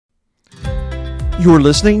You are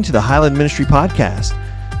listening to the Highland Ministry Podcast.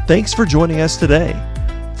 Thanks for joining us today.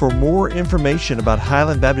 For more information about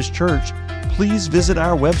Highland Baptist Church, please visit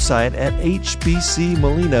our website at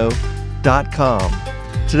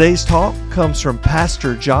hbcmolino.com. Today's talk comes from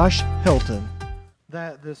Pastor Josh Helton.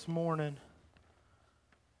 That this morning.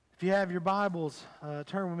 If you have your Bibles,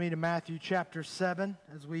 turn with me to Matthew chapter 7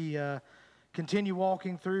 as we continue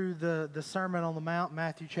walking through the Sermon on the Mount.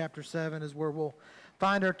 Matthew chapter 7 is where we'll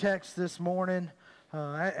find our text this morning.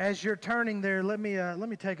 As you're turning there, let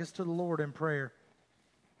me take us to the Lord in prayer.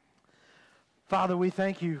 Father, we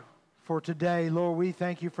thank you for today. Lord, we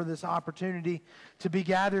thank you for this opportunity to be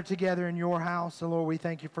gathered together in your house. And Lord, we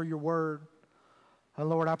thank you for your word. And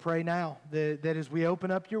Lord, I pray now that as we open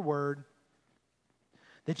up your word,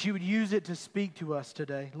 that you would use it to speak to us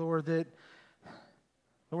today. Lord, the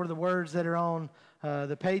words that are on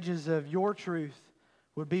the pages of your truth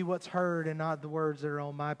would be what's heard and not the words that are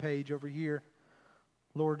on my page over here.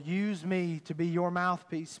 Lord, use me to be your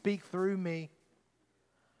mouthpiece. Speak through me.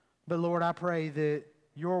 But Lord, I pray that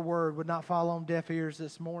your word would not fall on deaf ears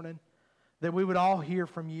this morning, that we would all hear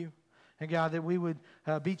from you. And God, that we would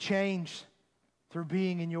be changed through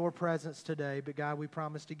being in your presence today. But God, we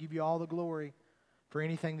promise to give you all the glory for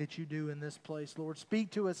anything that you do in this place. Lord,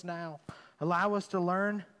 speak to us now. Allow us to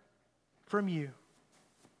learn from you.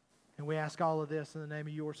 And we ask all of this in the name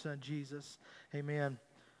of your Son, Jesus. Amen.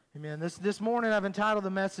 Amen. This morning I've entitled the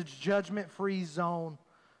message, Judgment-Free Zone.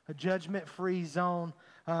 A judgment-free zone.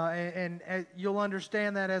 And you'll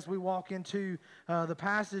understand that as we walk into the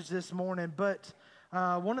passage this morning. But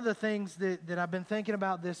one of the things that I've been thinking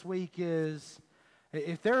about this week is,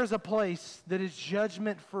 if there is a place that is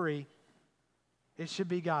judgment-free, it should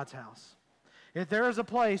be God's house. If there is a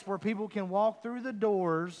place where people can walk through the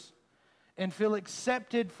doors and feel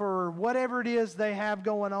accepted for whatever it is they have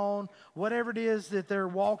going on, whatever it is that they're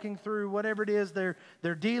walking through, whatever it is they're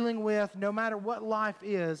dealing with, no matter what life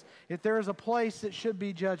is, if there is a place that should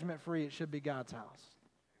be judgment-free, it should be God's house.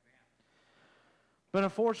 But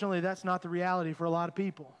unfortunately, that's not the reality for a lot of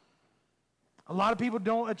people. A lot of people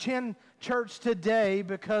don't attend church today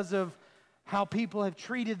because of how people have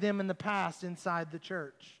treated them in the past inside the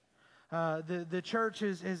church. The church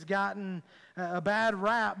has gotten a bad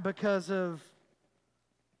rap because of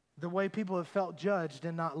the way people have felt judged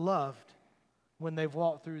and not loved when they've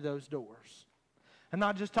walked through those doors. I'm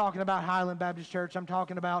not just talking about Highland Baptist Church. I'm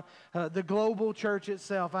talking about the global church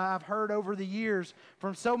itself. I've heard over the years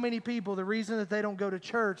from so many people the reason that they don't go to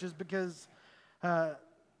church is because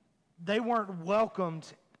they weren't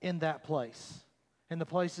welcomed in that place, in the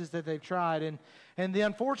places that they've tried. And the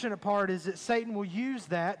unfortunate part is that Satan will use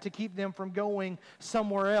that to keep them from going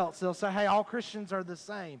somewhere else. They'll say, hey, all Christians are the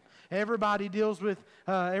same. Everybody deals with,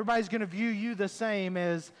 everybody's going to view you the same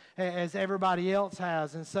as everybody else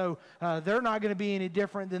has. And so they're not going to be any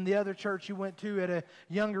different than the other church you went to at a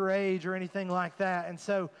younger age or anything like that. And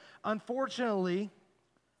so, unfortunately,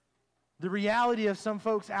 the reality of some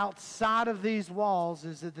folks outside of these walls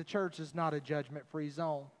is that the church is not a judgment-free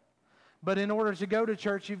zone. But in order to go to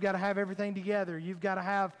church, you've got to have everything together. You've got to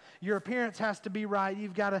have, your appearance has to be right.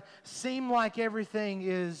 You've got to seem like everything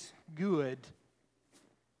is good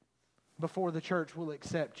before the church will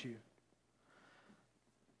accept you.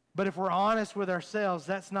 But if we're honest with ourselves,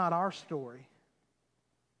 that's not our story.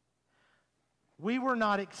 We were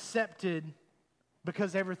not accepted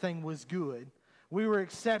because everything was good. We were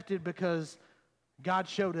accepted because God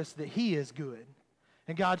showed us that He is good.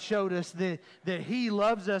 And God showed us that He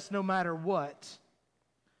loves us no matter what.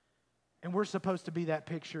 And we're supposed to be that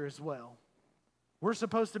picture as well. We're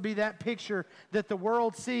supposed to be that picture that the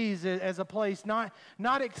world sees as a place not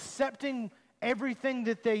accepting everything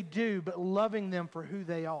that they do, but loving them for who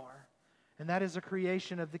they are. And that is a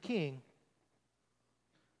creation of the King.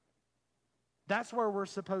 That's where we're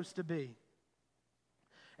supposed to be.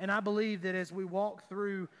 And I believe that as we walk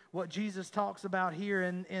through what Jesus talks about here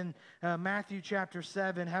in Matthew chapter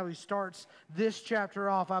 7, how He starts this chapter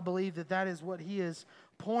off, I believe that is what He is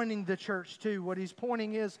pointing the church to, what He's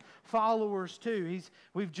pointing His followers to.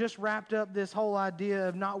 We've just wrapped up this whole idea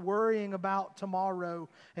of not worrying about tomorrow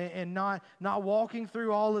and not walking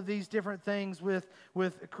through all of these different things with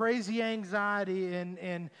crazy anxiety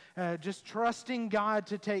and just trusting God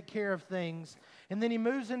to take care of things. And then He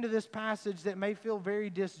moves into this passage that may feel very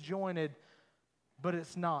disjointed, but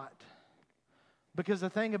it's not. Because the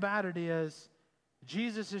thing about it is,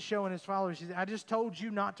 Jesus is showing His followers, He said, I just told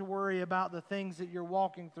you not to worry about the things that you're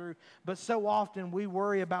walking through, but so often we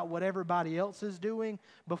worry about what everybody else is doing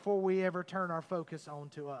before we ever turn our focus on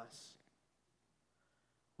to us.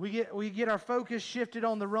 We get our focus shifted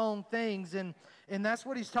on the wrong things, and that's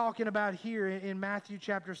what he's talking about here in Matthew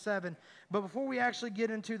chapter 7. But before we actually get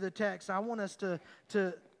into the text, I want us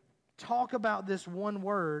to talk about this one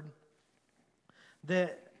word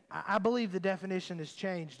that I believe the definition has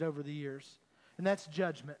changed over the years, and that's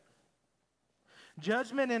judgment.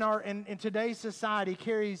 Judgment in today's society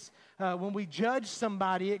carries, when we judge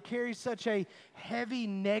somebody, it carries such a heavy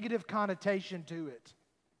negative connotation to it.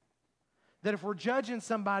 That if we're judging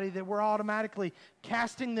somebody, that we're automatically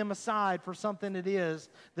casting them aside for something it is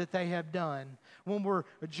that they have done. When we're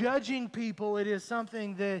judging people, it is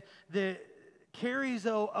something that carries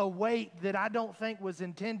a weight that I don't think was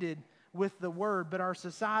intended with the word, but our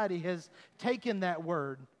society has taken that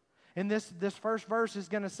word. And this first verse is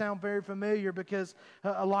going to sound very familiar because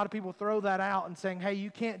a lot of people throw that out and saying, hey, you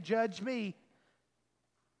can't judge me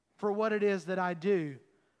for what it is that I do.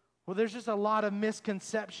 Well, there's just a lot of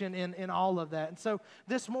misconception in all of that. And so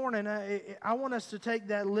this morning, I want us to take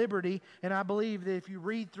that liberty, and I believe that if you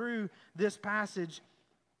read through this passage,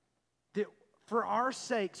 that for our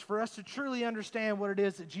sakes, for us to truly understand what it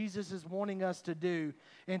is that Jesus is wanting us to do,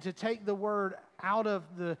 and to take the word out of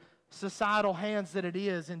the societal hands that it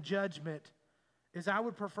is in judgment, is I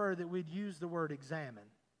would prefer that we'd use the word examine.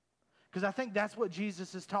 Because I think that's what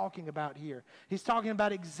Jesus is talking about here. He's talking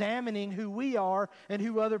about examining who we are and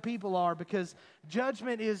who other people are. Because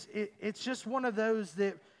judgment it's just one of those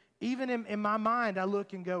that even in my mind I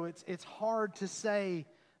look and go, it's hard to say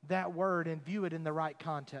that word and view it in the right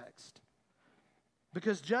context.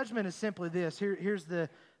 Because judgment is simply this. Here's the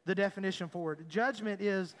definition for it. Judgment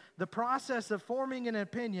is the process of forming an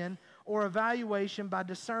opinion or evaluation by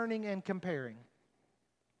discerning and comparing.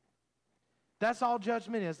 That's all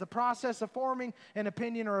judgment is. The process of forming an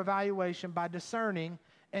opinion or evaluation by discerning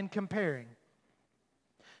and comparing.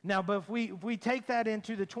 Now, but if we take that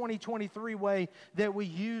into the 2023 way that we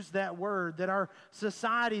use that word, that our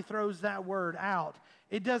society throws that word out,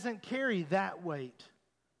 it doesn't carry that weight.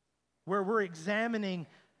 Where we're examining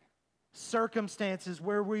circumstances,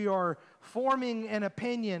 where we are forming an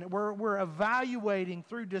opinion, where we're evaluating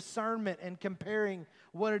through discernment and comparing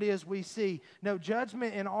what it is we see. No,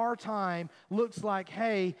 judgment in our time looks like,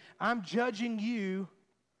 hey, I'm judging you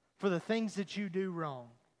for the things that you do wrong.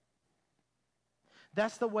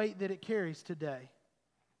 That's the weight that it carries today.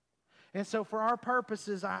 And so for our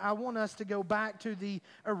purposes, I want us to go back to the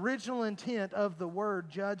original intent of the word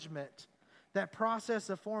judgment, that process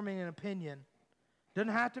of forming an opinion.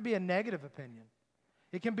 Doesn't have to be a negative opinion.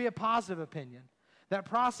 It can be a positive opinion. That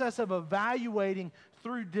process of evaluating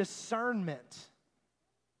through discernment.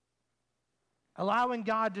 Allowing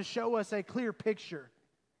God to show us a clear picture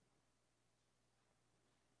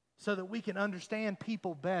so that we can understand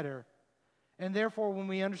people better. And therefore, when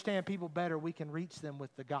we understand people better, we can reach them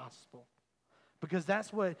with the gospel. Because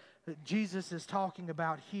that's what Jesus is talking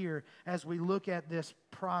about here as we look at this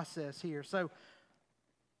process here. So,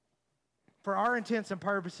 for our intents and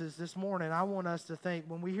purposes this morning, I want us to think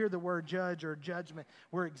when we hear the word judge or judgment,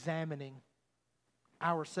 we're examining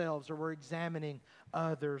ourselves or we're examining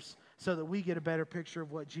others so that we get a better picture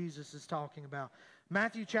of what Jesus is talking about.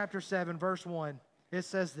 Matthew chapter 7, verse 1, it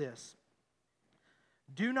says this: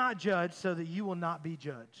 do not judge so that you will not be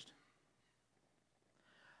judged.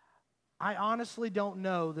 I honestly don't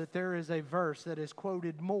know that there is a verse that is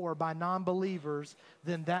quoted more by non-believers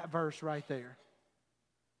than that verse right there.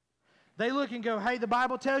 They look and go, hey, the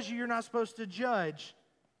Bible tells you you're not supposed to judge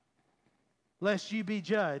lest you be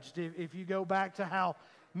judged. If you go back to how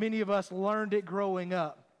many of us learned it growing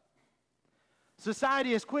up.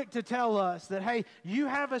 Society is quick to tell us that, hey, you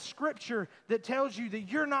have a scripture that tells you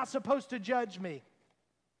that you're not supposed to judge me.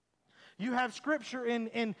 You have scripture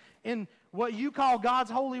in what you call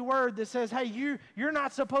God's holy word that says, hey, you're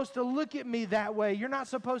not supposed to look at me that way. You're not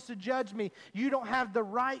supposed to judge me. You don't have the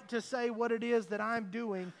right to say what it is that I'm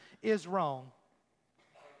doing is wrong.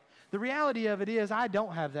 The reality of it is I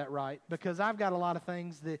don't have that right because I've got a lot of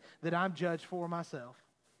things that I'm judged for myself.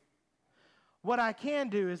 What I can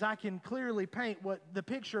do is I can clearly paint the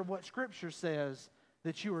picture of what Scripture says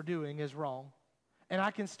that you are doing is wrong. And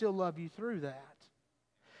I can still love you through that.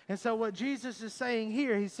 And so what Jesus is saying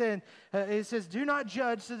here, he says, do not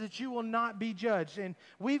judge so that you will not be judged. And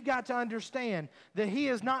we've got to understand that he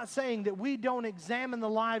is not saying that we don't examine the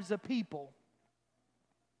lives of people.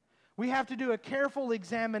 We have to do a careful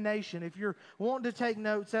examination. If you're wanting to take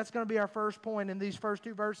notes, that's going to be our first point in these first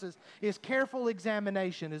two verses, is careful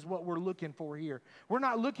examination is what we're looking for here. We're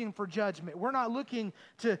not looking for judgment. We're not looking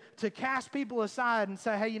to cast people aside and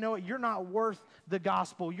say, hey, you know what, you're not worth the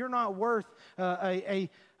gospel. You're not worth a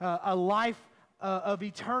life of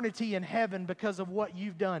eternity in heaven because of what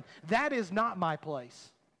you've done. That is not my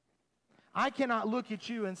place. I cannot look at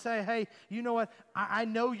you and say, hey, you know what? I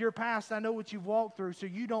know your past. I know what you've walked through, so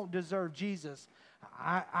you don't deserve Jesus.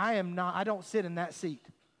 I don't sit in that seat.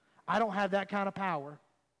 I don't have that kind of power.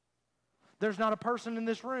 There's not a person in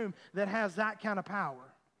this room that has that kind of power.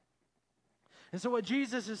 And so what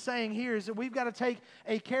Jesus is saying here is that we've got to take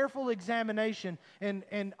a careful examination.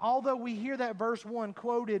 And although we hear that verse 1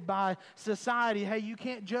 quoted by society, hey, you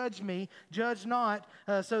can't judge me, judge not,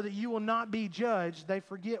 so that you will not be judged, they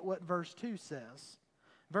forget what verse 2 says.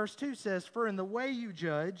 Verse 2 says, for in the way you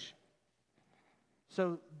judge,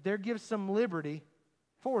 so there gives some liberty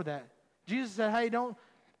for that. Jesus said, hey, don't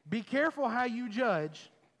be careful how you judge.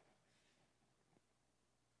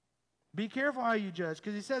 Be careful how you judge,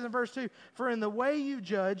 because he says in verse 2, for in the way you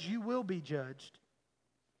judge, you will be judged.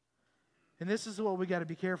 And this is what we got to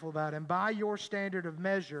be careful about. And by your standard of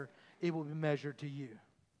measure, it will be measured to you.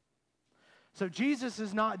 So Jesus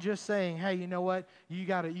is not just saying, hey, you know what? You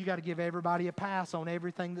got to give everybody a pass on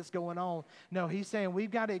everything that's going on. No, he's saying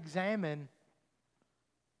we've got to examine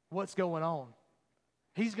what's going on.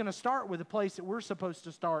 He's going to start with the place that we're supposed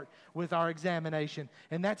to start with our examination,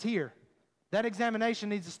 and that's here. That examination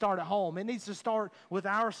needs to start at home. It needs to start with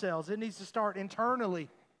ourselves. It needs to start internally.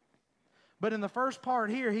 But in the first part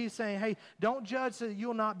here, he's saying, hey, don't judge so that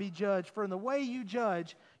you'll not be judged. For in the way you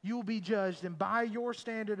judge, you will be judged. And by your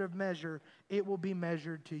standard of measure, it will be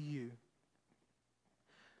measured to you.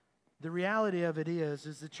 The reality of it is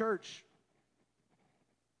the church,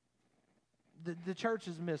 the church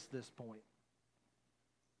has missed this point.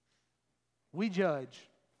 We judge.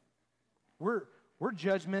 We're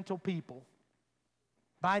judgmental people.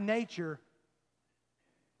 By nature,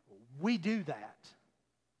 we do that.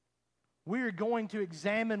 We are going to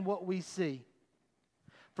examine what we see.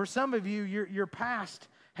 For some of you, your past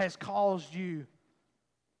has caused you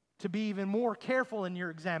to be even more careful in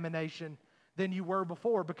your examination than you were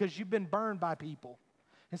before because you've been burned by people.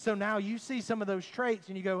 And so now you see some of those traits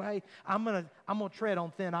and you go, hey, I'm gonna tread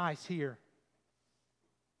on thin ice here.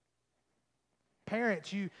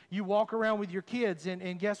 Parents, you walk around with your kids,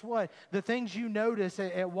 and guess what? The things you notice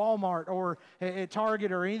at Walmart or at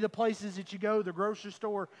Target or any of the places that you go, the grocery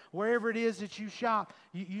store, wherever it is that you shop,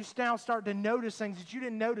 you now start to notice things that you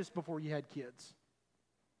didn't notice before you had kids.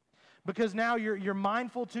 Because now you're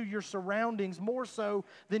mindful to your surroundings more so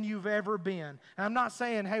than you've ever been. And I'm not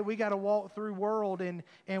saying, hey, we got to walk through world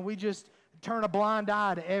and we just turn a blind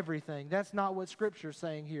eye to everything. That's not what Scripture's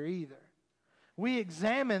saying here either. We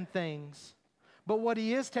examine things. But what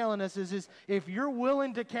he is telling us is if you're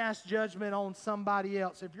willing to cast judgment on somebody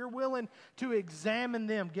else, if you're willing to examine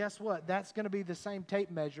them, guess what? That's going to be the same tape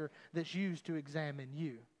measure that's used to examine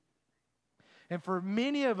you. And for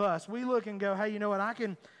many of us, we look and go, hey, you know what? I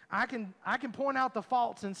can point out the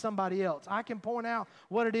faults in somebody else. I can point out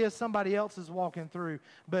what it is somebody else is walking through.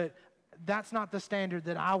 But that's not the standard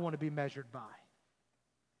that I want to be measured by.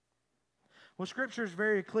 Well, Scripture is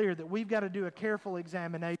very clear that we've got to do a careful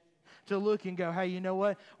examination to look and go, hey, you know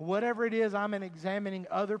what? Whatever it is I'm examining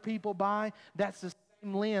other people by, that's the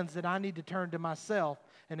same lens that I need to turn to myself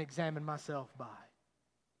and examine myself by.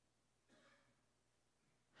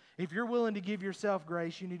 If you're willing to give yourself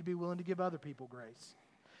grace, you need to be willing to give other people grace.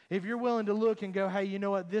 If you're willing to look and go, hey, you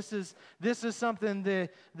know what? This is something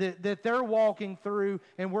that they're walking through,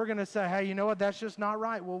 and we're going to say, hey, you know what? That's just not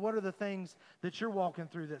right. Well, what are the things that you're walking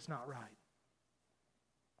through that's not right?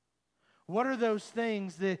 What are those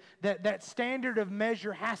things that standard of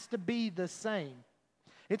measure has to be the same?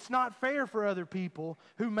 It's not fair for other people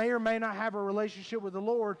who may or may not have a relationship with the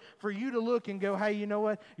Lord for you to look and go, hey, you know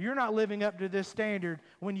what? You're not living up to this standard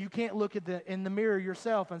when you can't look in the mirror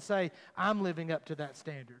yourself and say, I'm living up to that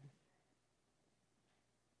standard.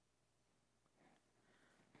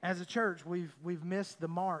 As a church, we've missed the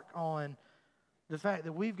mark on the fact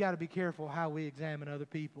that we've got to be careful how we examine other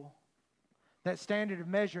people. That standard of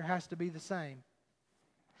measure has to be the same.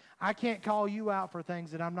 I can't call you out for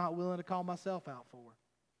things that I'm not willing to call myself out for.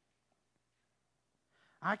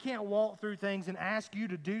 I can't walk through things and ask you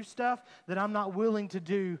to do stuff that I'm not willing to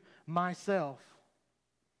do myself.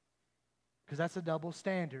 Because that's a double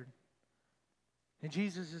standard. And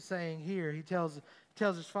Jesus is saying here, he tells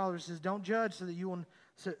his followers, says, don't judge so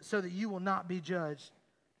that you will not be judged.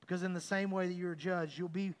 Because in the same way that you're judged,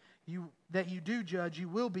 that you do judge, you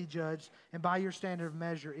will be judged, and by your standard of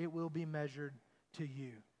measure, it will be measured to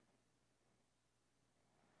you.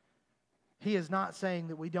 He is not saying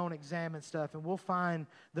that we don't examine stuff, and we'll find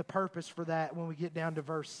the purpose for that when we get down to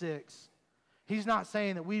verse 6. He's not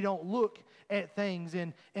saying that we don't look at things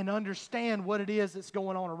and understand what it is that's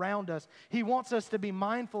going on around us. He wants us to be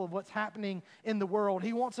mindful of what's happening in the world.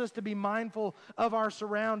 He wants us to be mindful of our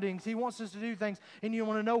surroundings. He wants us to do things. And you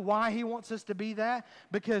want to know why He wants us to be that?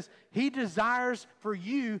 Because He desires for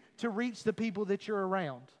you to reach the people that you're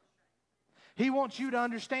around. He wants you to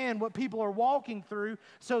understand what people are walking through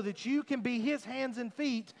so that you can be His hands and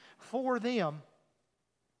feet for them.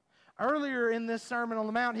 Earlier in this Sermon on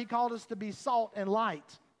the Mount, He called us to be salt and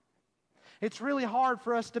light. It's really hard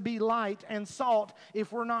for us to be light and salt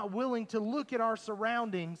if we're not willing to look at our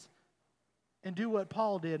surroundings and do what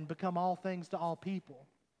Paul did and become all things to all people.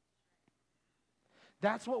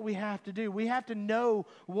 That's what we have to do. We have to know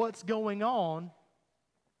what's going on.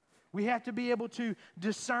 We have to be able to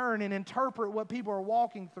discern and interpret what people are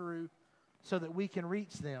walking through so that we can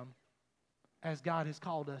reach them as God has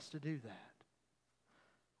called us to do that.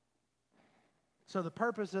 So the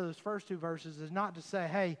purpose of those first two verses is not to say,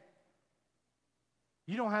 hey,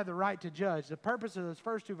 you don't have the right to judge. The purpose of those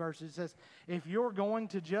first two verses says, if you're going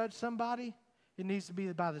to judge somebody, it needs to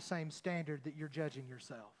be by the same standard that you're judging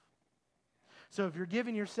yourself. So if you're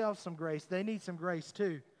giving yourself some grace, they need some grace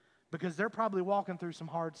too, because they're probably walking through some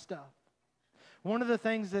hard stuff. One of the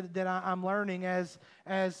things that I'm learning as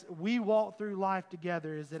we walk through life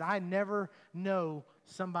together is that I never know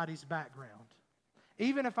somebody's background.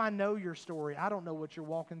 Even if I know your story, I don't know what you're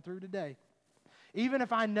walking through today. Even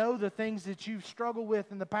if I know the things that you've struggled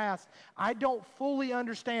with in the past, I don't fully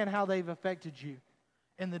understand how they've affected you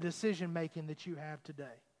in the decision making that you have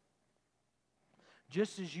today.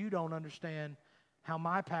 Just as you don't understand how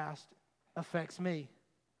my past affects me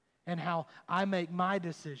and how I make my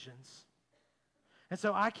decisions. And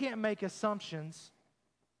so I can't make assumptions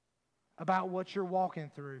about what you're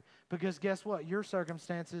walking through. Because guess what? Your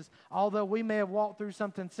circumstances, although we may have walked through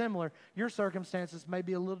something similar, your circumstances may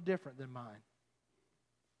be a little different than mine.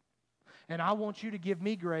 And I want you to give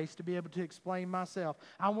me grace to be able to explain myself.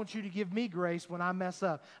 I want you to give me grace when I mess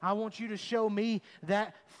up. I want you to show me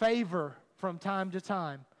that favor from time to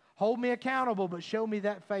time. Hold me accountable, but show me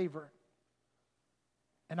that favor.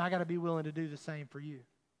 And I got to be willing to do the same for you.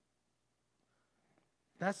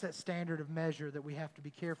 That's that standard of measure that we have to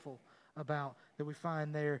be careful about, that we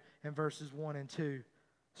find there in verses 1 and 2.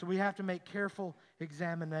 So we have to make careful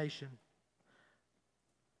examination.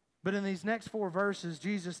 But in these next 4 verses,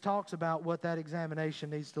 Jesus talks about what that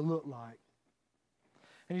examination needs to look like.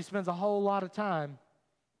 And He spends a whole lot of time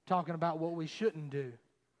talking about what we shouldn't do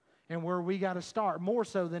and where we got to start, more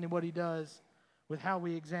so than what He does with how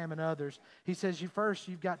we examine others. He says,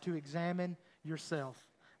 you've got to examine yourself.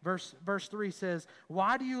 Verse 3 says,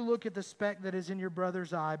 why do you look at the speck that is in your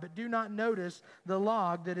brother's eye, but do not notice the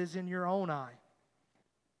log that is in your own eye?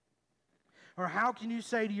 Or how can you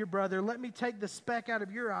say to your brother, let me take the speck out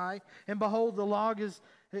of your eye, and behold, the log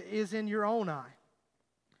is in your own eye?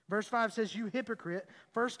 Verse 5 says, you hypocrite,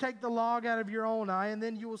 first take the log out of your own eye, and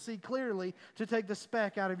then you will see clearly to take the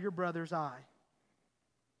speck out of your brother's eye.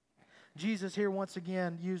 Jesus here once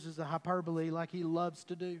again uses a hyperbole like He loves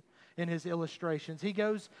to do in His illustrations. He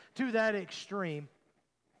goes to that extreme,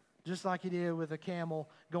 just like He did with a camel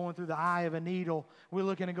going through the eye of a needle. We're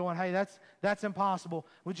looking and going, hey, that's impossible.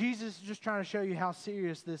 Well, Jesus is just trying to show you how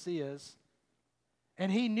serious this is.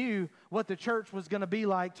 And He knew what the church was going to be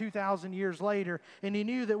like 2,000 years later. And He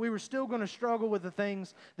knew that we were still going to struggle with the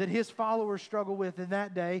things that His followers struggled with in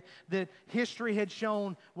that day, that history had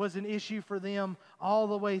shown was an issue for them all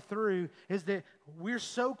the way through, is that we're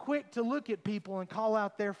so quick to look at people and call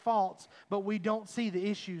out their faults, but we don't see the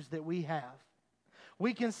issues that we have.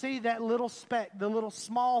 We can see that little speck, the little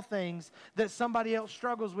small things that somebody else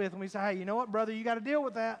struggles with, and we say, hey, you know what, brother, you got to deal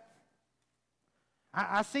with that.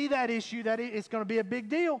 I see that issue, that it's going to be a big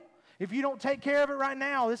deal. If you don't take care of it right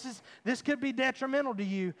now, this could be detrimental to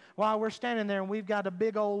you while we're standing there and we've got a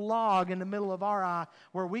big old log in the middle of our eye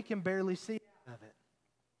where we can barely see out of it.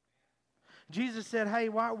 Jesus said, hey,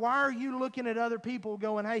 why are you looking at other people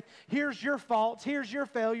going, hey, here's your faults, here's your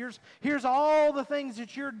failures, here's all the things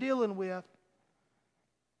that you're dealing with,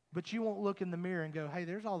 but you won't look in the mirror and go, hey,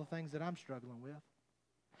 there's all the things that I'm struggling with.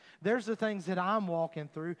 There's the things that I'm walking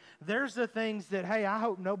through. There's the things that, hey, I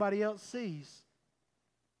hope nobody else sees.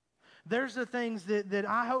 There's the things that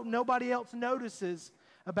I hope nobody else notices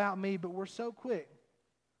about me, but we're so quick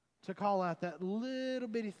to call out that little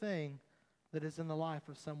bitty thing that is in the life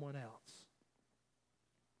of someone else.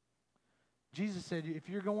 Jesus said, if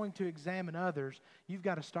you're going to examine others, you've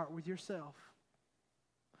got to start with yourself.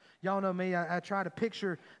 Y'all know me, I try to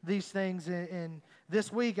picture these things, and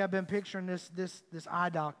this week I've been picturing this eye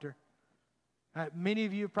doctor. Many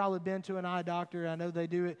of you have probably been to an eye doctor. I know they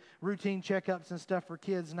do it, routine checkups and stuff for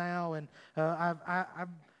kids now. And I've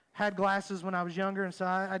had glasses when I was younger, and so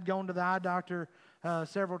I'd gone to the eye doctor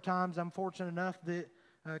several times. I'm fortunate enough that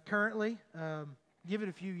currently, give it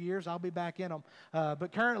a few years, I'll be back in them.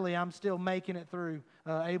 But currently, I'm still making it through,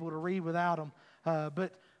 able to read without them.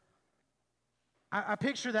 But I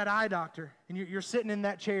picture that eye doctor, and you're sitting in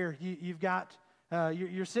that chair.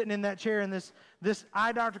 You're sitting in that chair, and this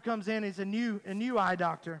eye doctor comes in. He's a new eye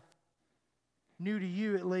doctor, new to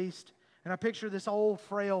you at least. And I picture this old,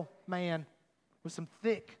 frail man with some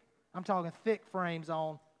thick frames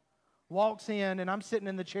on, walks in, and I'm sitting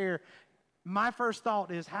in the chair. My first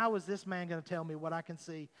thought is, how is this man going to tell me what I can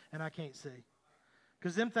see and I can't see?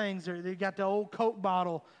 Because them things they got the old Coke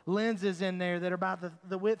bottle lenses in there that are about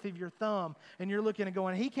the width of your thumb. And you're looking and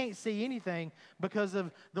going, he can't see anything because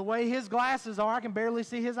of the way his glasses are. I can barely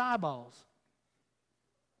see his eyeballs.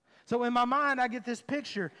 So in my mind, I get this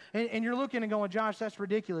picture. And you're looking and going, Josh, that's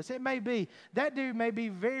ridiculous. It may be. That dude may be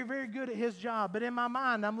very, very good at his job. But in my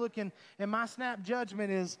mind, I'm looking, and my snap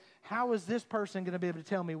judgment is, how is this person going to be able to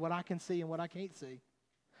tell me what I can see and what I can't see?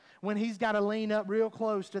 When he's got to lean up real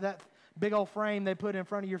close to that big old frame they put in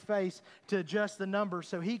front of your face to adjust the numbers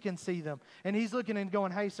so he can see them. And he's looking and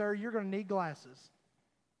going, hey, sir, you're going to need glasses.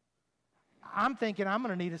 I'm thinking I'm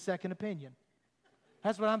going to need a second opinion.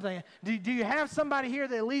 That's what I'm thinking. Do you have somebody here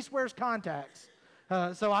that at least wears contacts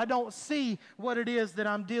so I don't see what it is that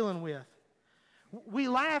I'm dealing with? We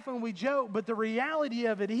laugh and we joke, but the reality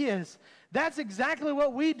of it is that's exactly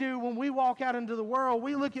what we do when we walk out into the world.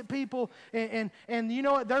 We look at people and you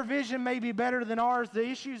know what? Their vision may be better than ours. The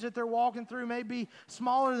issues that they're walking through may be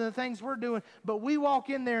smaller than the things we're doing. But we walk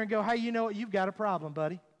in there and go, hey, you know what? You've got a problem,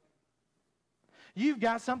 buddy. You've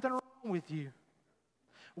got something wrong with you.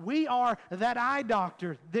 We are that eye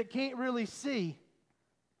doctor that can't really see.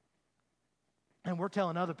 And we're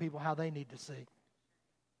telling other people how they need to see.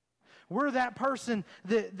 We're that person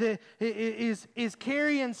that is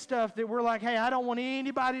carrying stuff that we're like, hey, I don't want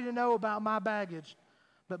anybody to know about my baggage.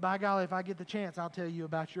 But by golly, if I get the chance, I'll tell you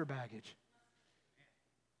about your baggage.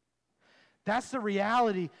 That's the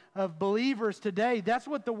reality of believers today. That's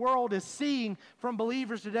what the world is seeing from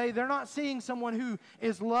believers today. They're not seeing someone who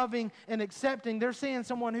is loving and accepting. They're seeing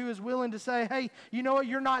someone who is willing to say, hey, you know what?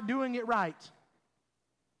 You're not doing it right.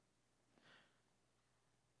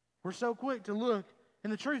 We're so quick to look.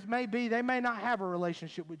 And the truth may be they may not have a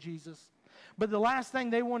relationship with Jesus. But the last thing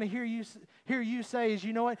they want to hear you say is,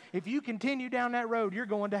 you know what? If you continue down that road, you're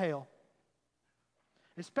going to hell.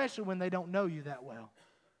 Especially when they don't know you that well.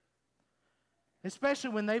 Especially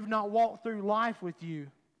when they've not walked through life with you.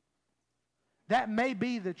 That may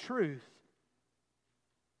be the truth.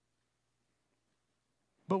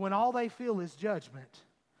 But when all they feel is judgment,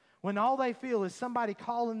 when all they feel is somebody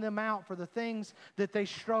calling them out for the things that they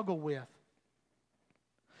struggle with,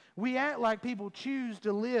 we act like people choose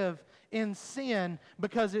to live in sin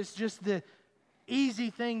because it's just the easy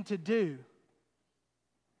thing to do.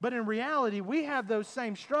 But in reality, we have those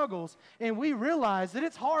same struggles, and we realize that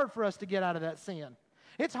it's hard for us to get out of that sin.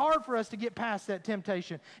 It's hard for us to get past that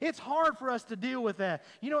temptation. It's hard for us to deal with that.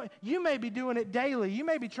 You know, you may be doing it daily. You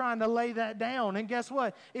may be trying to lay that down, and guess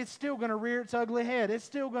what? It's still going to rear its ugly head. It's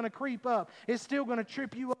still going to creep up. It's still going to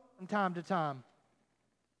trip you up from time to time.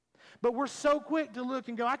 But we're so quick to look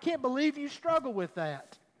and go, I can't believe you struggle with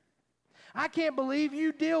that. I can't believe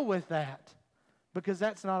you deal with that. Because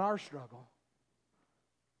that's not our struggle.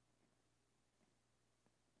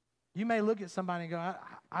 You may look at somebody and go,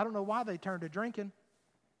 I don't know why they turned to drinking.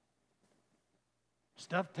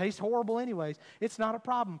 Stuff tastes horrible anyways. It's not a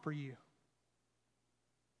problem for you.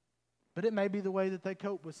 But it may be the way that they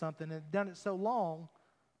cope with something and have done it so long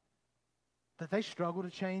that they struggle to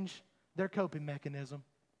change their coping mechanism.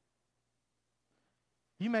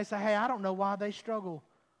 You may say, hey, I don't know why they struggle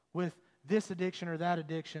with this addiction or that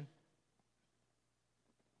addiction.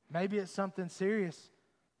 Maybe it's something serious.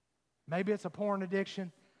 Maybe it's a porn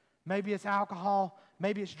addiction. Maybe it's alcohol.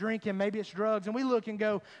 Maybe it's drinking. Maybe it's drugs. And we look and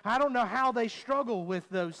go, I don't know how they struggle with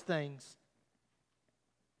those things.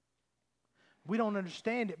 We don't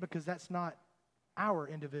understand it because that's not our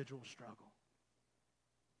individual struggle.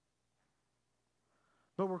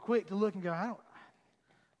 But we're quick to look and go,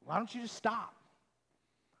 why don't you just stop?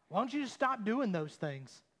 Why don't you just stop doing those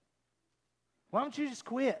things? Why don't you just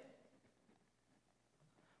quit?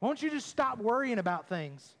 Why don't you just stop worrying about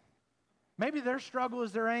things? Maybe their struggle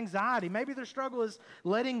is their anxiety. Maybe their struggle is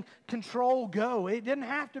letting control go. It didn't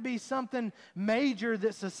have to be something major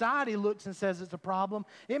that society looks and says it's a problem.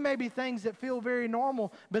 It may be things that feel very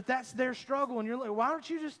normal, but that's their struggle. And you're like, why don't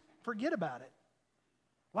you just forget about it?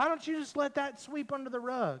 Why don't you just let that sweep under the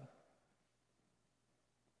rug?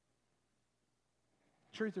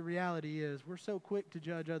 Truth of reality is we're so quick to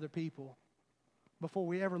judge other people before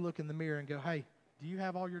we ever look in the mirror and go, hey, do you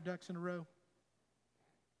have all your ducks in a row?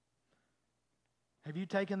 Have you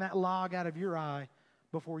taken that log out of your eye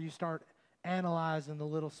before you start analyzing the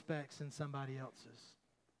little specks in somebody else's?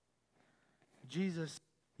 Jesus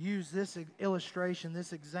used this illustration,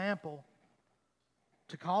 this example,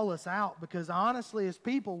 to call us out because honestly, as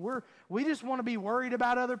people, we just want to be worried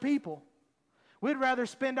about other people. We'd rather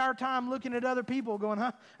spend our time looking at other people going,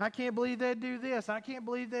 I can't believe they'd do this. I can't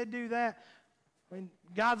believe they'd do that. I mean,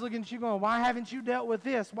 God's looking at you going, why haven't you dealt with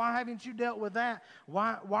this? Why haven't you dealt with that?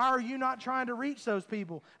 Why are you not trying to reach those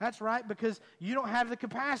people? That's right, because you don't have the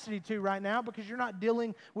capacity to right now because you're not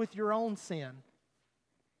dealing with your own sin.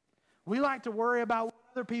 We like to worry about what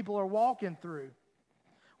other people are walking through.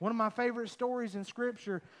 One of my favorite stories in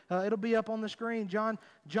Scripture, it'll be up on the screen, John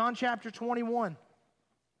chapter 21.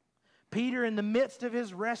 Peter, in the midst of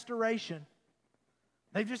his restoration,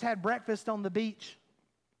 they've just had breakfast on the beach.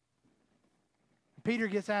 Peter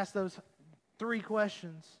gets asked those 3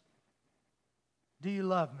 questions. Do you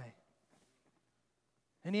love me?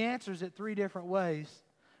 And he answers it 3 different ways.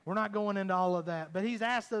 We're not going into all of that, but he's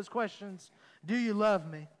asked those questions. Do you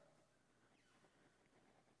love me?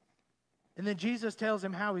 And then Jesus tells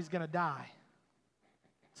him how he's going to die.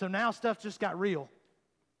 So now stuff just got real.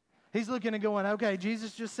 He's looking and going, okay,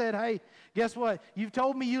 Jesus just said, hey, guess what? You've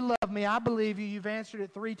told me you love me. I believe you. You've answered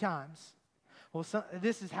it 3 times. Well,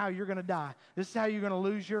 this is how you're going to die. This is how you're going to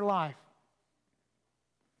lose your life.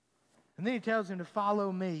 And then he tells him to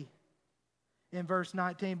follow me in verse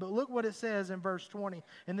 19. But look what it says in verse 20.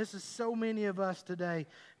 And this is so many of us today.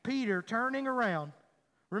 Peter turning around.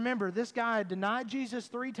 Remember, this guy had denied Jesus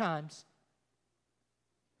 3 times.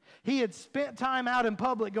 He had spent time out in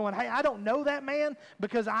public going, hey, I don't know that man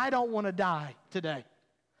because I don't want to die today.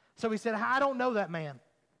 So he said, I don't know that man.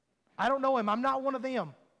 I don't know him. I'm not one of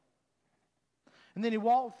them. And then he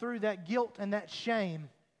walked through that guilt and that shame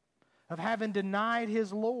of having denied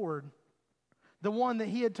his Lord, the one that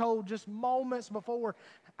he had told just moments before,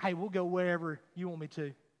 hey, we'll go wherever you want me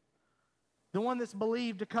to. The one that's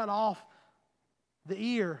believed to cut off the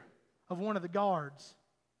ear of one of the guards.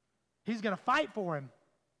 He's going to fight for him.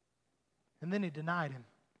 And then he denied him.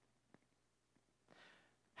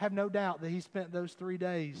 Have no doubt that he spent those 3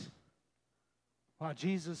 days while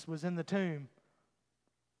Jesus was in the tomb.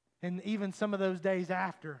 And even some of those days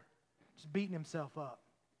after, just beating himself up.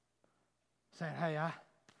 Saying, hey,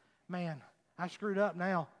 I screwed up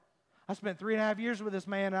now. I spent 3.5 years with this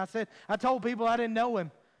man, and I told people I didn't know him.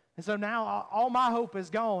 And so now all my hope is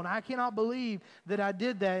gone. I cannot believe that I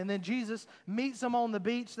did that. And then Jesus meets them on the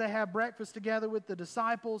beach. They have breakfast together with the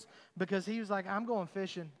disciples because he was like, I'm going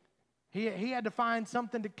fishing. He had to find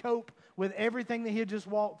something to cope with everything that he had just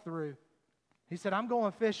walked through. He said, I'm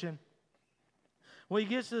going fishing. Well, he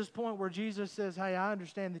gets to this point where Jesus says, hey, I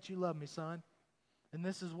understand that you love me, son. And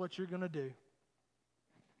this is what you're going to do.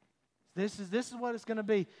 This is what it's going to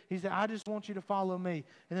be. He said, I just want you to follow me.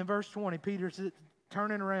 And then verse 20, Peter said,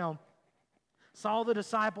 turning around, saw the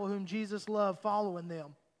disciple whom Jesus loved following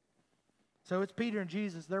them. So it's Peter and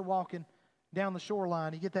Jesus. They're walking down the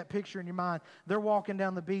shoreline. You get that picture in your mind. They're walking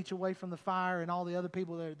down the beach away from the fire and all the other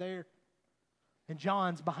people that are there. And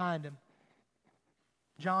John's behind him.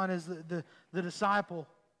 John is the disciple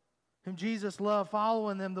whom Jesus loved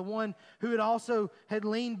following them, the one who had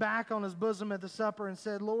leaned back on his bosom at the supper and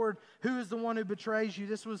said, Lord, who is the one who betrays you?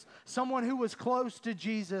 This was someone who was close to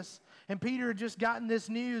Jesus. And Peter had just gotten this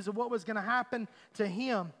news of what was going to happen to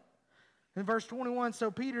him. In verse 21, so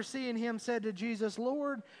Peter, seeing him, said to Jesus,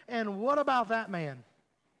 Lord, and what about that man?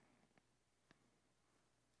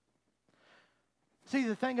 See,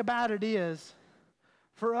 the thing about it is,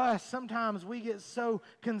 for us, sometimes we get so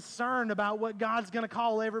concerned about what God's going to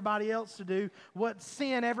call everybody else to do, what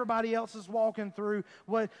sin everybody else is walking through,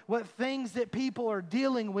 what things that people are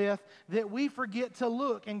dealing with, that we forget to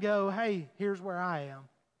look and go, hey, here's where I am.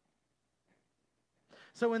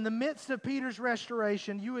 So in the midst of Peter's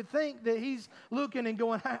restoration, you would think that he's looking and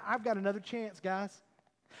going, hey, I've got another chance, guys.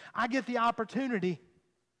 I get the opportunity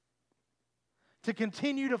to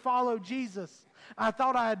continue to follow Jesus. I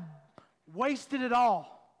thought I had wasted it all.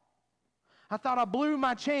 I thought I blew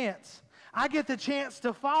my chance. I get the chance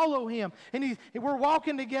to follow him. And we're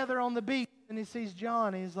walking together on the beach, and he sees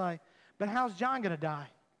John, and he's like, but how's John going to die?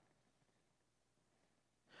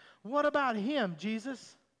 What about him,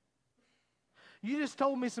 Jesus? You just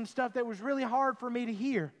told me some stuff that was really hard for me to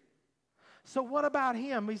hear. So what about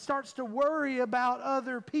him? He starts to worry about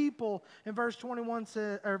other people. And verse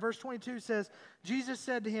 22 says, Jesus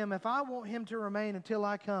said to him, if I want him to remain until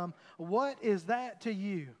I come, what is that to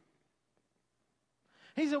you?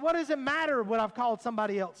 He said, what does it matter what I've called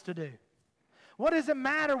somebody else to do? What does it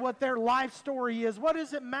matter what their life story is? What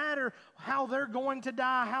does it matter how they're going to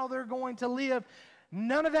die, how they're going to live?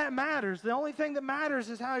 None of that matters. The only thing that matters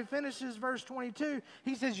is how he finishes verse 22.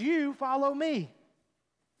 He says, you follow me.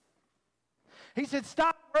 He said,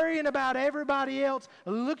 stop worrying about everybody else.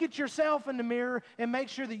 Look at yourself in the mirror and make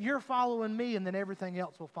sure that you're following me, and then everything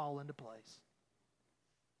else will fall into place.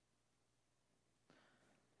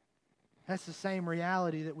 That's the same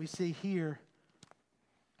reality that we see here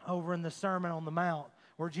over in the Sermon on the Mount,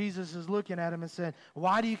 where Jesus is looking at him and said,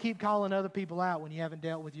 why do you keep calling other people out when you haven't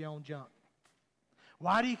dealt with your own junk?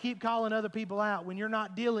 Why do you keep calling other people out when you're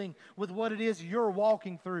not dealing with what it is you're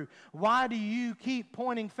walking through? Why do you keep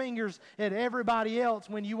pointing fingers at everybody else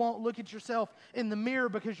when you won't look at yourself in the mirror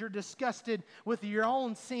because you're disgusted with your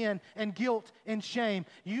own sin and guilt and shame?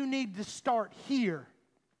 You need to start here.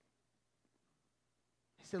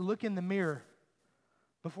 He said, look in the mirror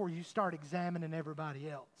before you start examining everybody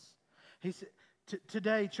else. He said,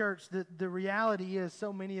 today, church, the reality is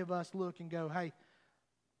so many of us look and go, hey,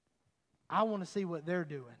 I want to see what they're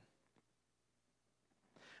doing.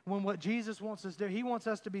 When what Jesus wants us to do, He wants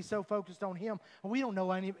us to be so focused on Him, we don't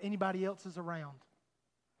know anybody else is around.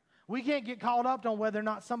 We can't get caught up on whether or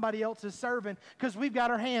not somebody else is serving because we've got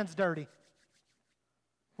our hands dirty.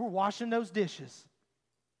 We're washing those dishes.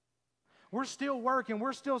 We're still working.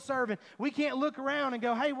 We're still serving. We can't look around and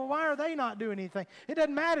go, hey, well, why are they not doing anything? It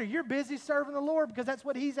doesn't matter. You're busy serving the Lord because that's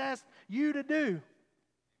what He's asked you to do.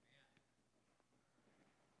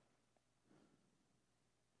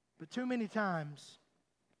 But too many times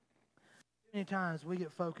we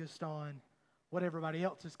get focused on what everybody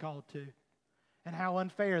else is called to and how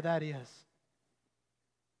unfair that is.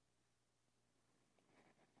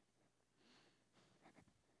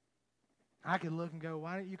 I could look and go,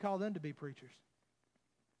 why didn't you call them to be preachers?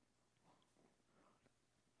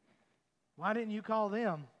 Why didn't you call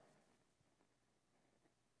them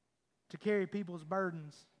to carry people's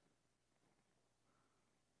burdens?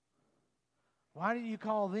 Why didn't you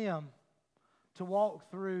call them to walk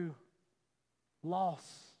through loss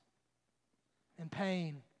and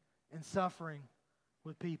pain and suffering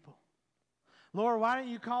with people? Lord, why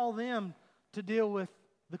didn't you call them to deal with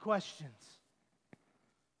the questions?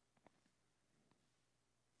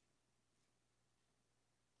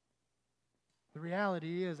 The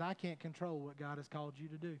reality is I can't control what God has called you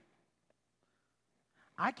to do.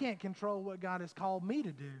 I can't control what God has called me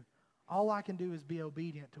to do. All I can do is be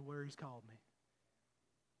obedient to where He's called me.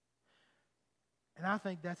 And I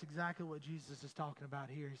think that's exactly what Jesus is talking about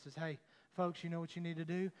here. He says, hey, folks, you know what you need to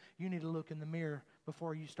do? You need to look in the mirror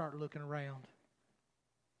before you start looking around.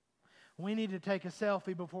 We need to take a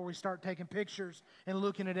selfie before we start taking pictures and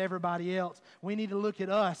looking at everybody else. We need to look at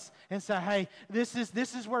us and say, hey, this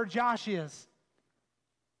is where Josh is.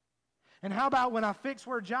 And how about when I fix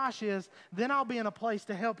where Josh is, then I'll be in a place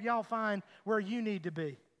to help y'all find where you need to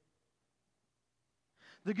be.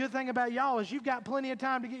 The good thing about y'all is you've got plenty of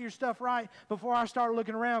time to get your stuff right before I start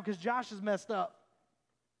looking around because Josh is messed up.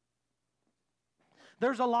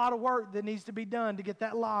 There's a lot of work that needs to be done to get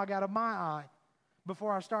that log out of my eye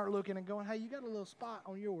before I start looking and going, hey, you got a little spot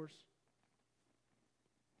on yours.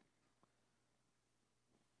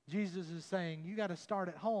 Jesus is saying you got to start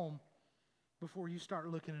at home before you start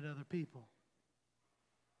looking at other people.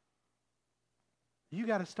 You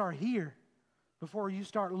got to start here before you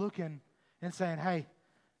start looking and saying, hey,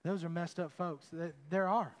 those are messed up folks.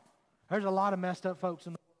 There's a lot of messed up folks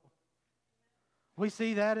in the world. We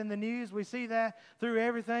see that in the news. We see that through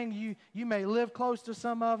everything. You may live close to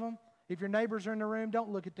some of them. If your neighbors are in the room, don't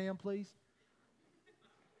look at them, please.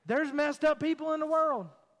 There's messed up people in the world.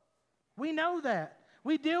 We know that.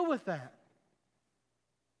 We deal with that.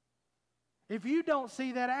 If you don't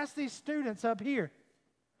see that, ask these students up here.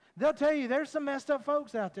 They'll tell you there's some messed up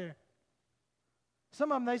folks out there.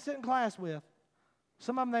 Some of them they sit in class with.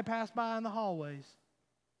 Some of them they pass by in the hallways.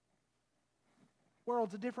 The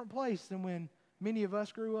world's a different place than when many of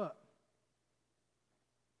us grew up.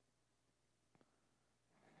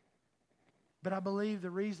 But I believe the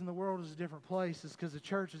reason the world is a different place is because the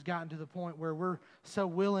church has gotten to the point where we're so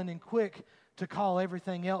willing and quick to call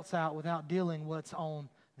everything else out without dealing what's on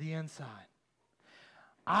the inside.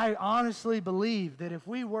 I honestly believe that if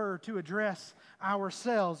we were to address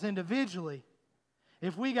ourselves individually,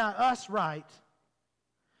 if we got us right,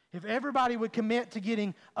 if everybody would commit to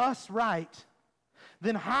getting us right,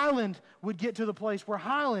 then Highland would get to the place where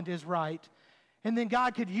Highland is right, and then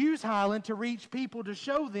God could use Highland to reach people to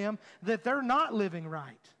show them that they're not living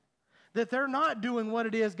right, that they're not doing what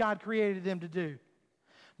it is God created them to do.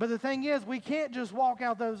 But the thing is, we can't just walk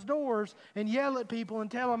out those doors and yell at people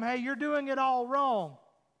and tell them, hey, you're doing it all wrong.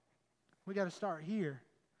 We got to start here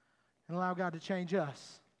and allow God to change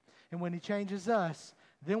us. And when He changes us,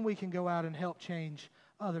 then we can go out and help change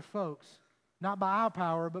other folks. Not by our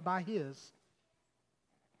power, but by His.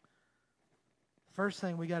 First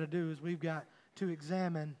thing we got to do is we've got to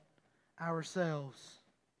examine ourselves.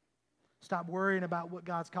 Stop worrying about what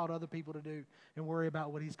God's called other people to do and worry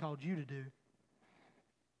about what He's called you to do.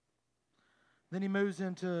 Then he moves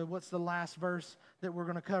into what's the last verse that we're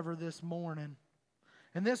going to cover this morning.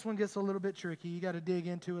 And this one gets a little bit tricky. You got to dig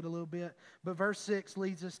into it a little bit. But verse 6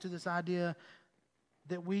 leads us to this idea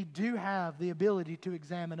that we do have the ability to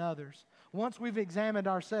examine others. Once we've examined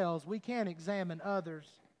ourselves, we can examine others.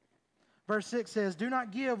 Verse 6 says, "Do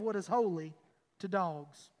not give what is holy to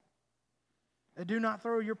dogs. And do not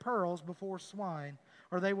throw your pearls before swine,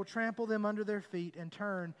 or they will trample them under their feet and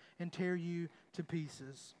turn and tear you to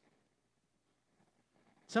pieces."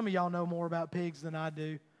 Some of y'all know more about pigs than I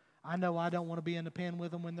do. I know I don't want to be in the pen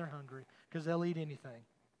with them when they're hungry, because they'll eat anything.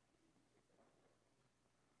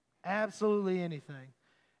 Absolutely anything.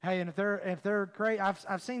 Hey, and if they're crazy,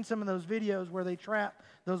 I've seen some of those videos where they trap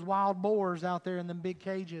those wild boars out there in them big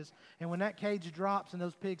cages, and when that cage drops and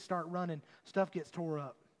those pigs start running, stuff gets tore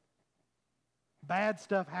up. Bad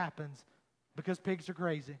stuff happens because pigs are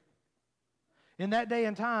crazy. In that day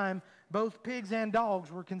and time, both pigs and dogs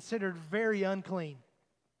were considered very unclean.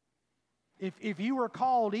 If you were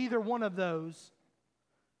called either one of those,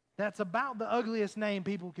 that's about the ugliest name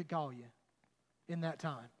people could call you in that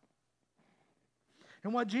time.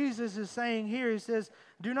 And what Jesus is saying here, He says,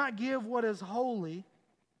 do not give what is holy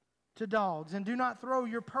to dogs, and do not throw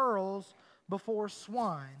your pearls before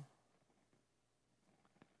swine.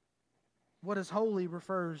 What is holy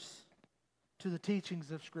refers to the teachings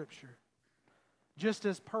of Scripture, just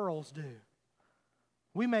as pearls do.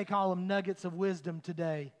 We may call them nuggets of wisdom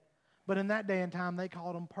today, but in that day and time, they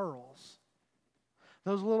called them pearls.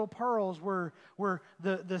 Those little pearls were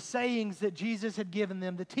the sayings that Jesus had given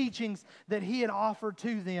them, the teachings that He had offered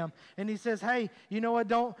to them. And He says, hey, you know what,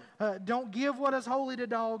 don't give what is holy to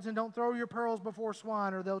dogs, and don't throw your pearls before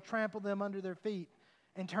swine, or they'll trample them under their feet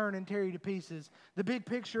and turn and tear you to pieces. The big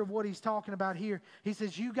picture of what He's talking about here, He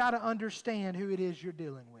says, you got to understand who it is you're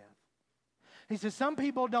dealing with. He says, some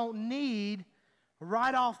people don't need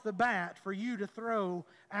right off the bat for you to throw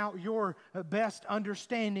out your best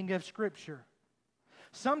understanding of Scripture.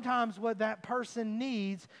 Sometimes what that person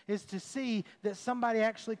needs is to see that somebody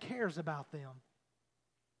actually cares about them.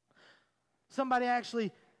 Somebody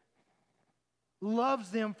actually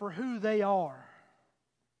loves them for who they are,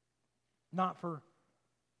 not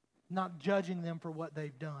judging them for what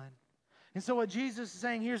they've done. And so what Jesus is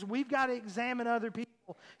saying here is we've got to examine other people.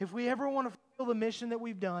 If we ever want to fulfill the mission that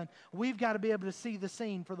we've done, we've got to be able to see the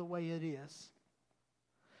scene for the way it is.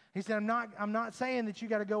 He said, I'm not saying that you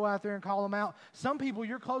got to go out there and call them out. Some people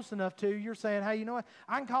you're close enough to, you're saying, hey, you know what?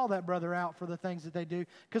 I can call that brother out for the things that they do,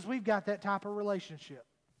 because we've got that type of relationship.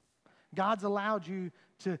 God's allowed you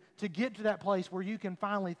to get to that place where you can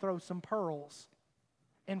finally throw some pearls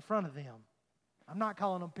in front of them. I'm not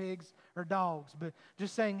calling them pigs or dogs, but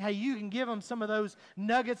just saying, hey, you can give them some of those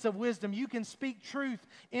nuggets of wisdom. You can speak truth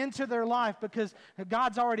into their life because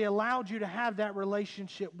God's already allowed you to have that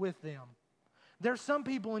relationship with them. There's some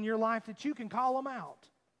people in your life that you can call them out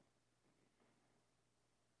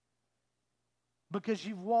because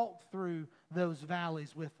you've walked through those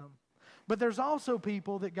valleys with them. But there's also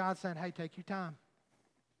people that God's saying, hey, take your time.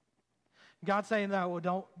 God's saying, no,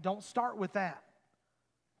 well, don't start with that.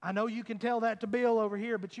 I know you can tell that to Bill over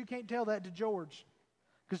here, but you can't tell that to George,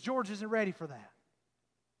 because George isn't ready for that.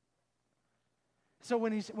 So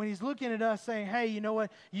when he's looking at us saying, hey, you know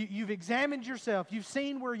what, you've examined yourself, you've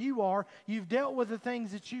seen where you are, you've dealt with the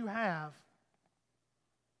things that you have.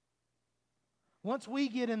 Once we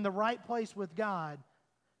get in the right place with God,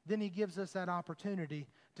 then He gives us that opportunity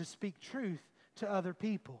to speak truth to other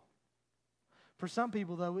people. For some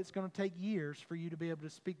people, though, it's going to take years for you to be able to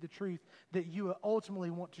speak the truth that you ultimately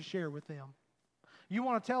want to share with them. You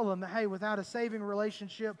want to tell them that, hey, without a saving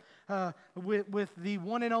relationship with the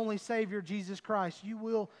one and only Savior, Jesus Christ, you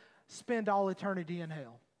will spend all eternity in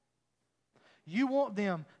hell. You want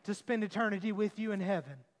them to spend eternity with you in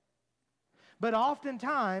heaven. But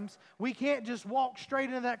oftentimes, we can't just walk straight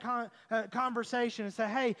into that conversation and say,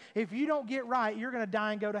 hey, if you don't get right, you're going to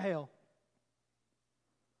die and go to hell.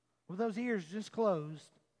 With those ears just closed,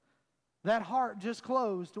 that heart just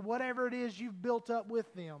closed to whatever it is you've built up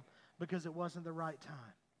with them because it wasn't the right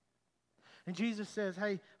time. And Jesus says,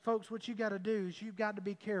 hey, folks, what you got to do is you've got to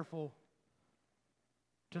be careful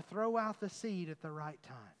to throw out the seed at the right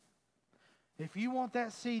time. If you want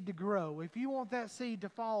that seed to grow, if you want that seed to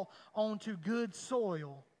fall onto good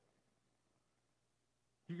soil,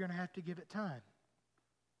 you're going to have to give it time.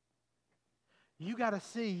 You got to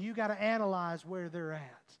see, you got to analyze where they're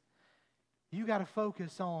at. You got to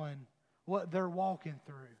focus on what they're walking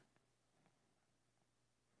through.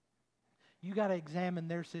 You got to examine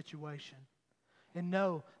their situation and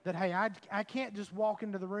know that, hey, I can't just walk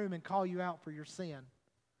into the room and call you out for your sin.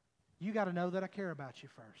 You got to know that I care about you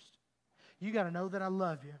first. You got to know that I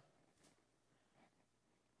love you.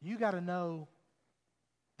 You got to know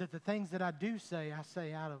that the things that I do say, I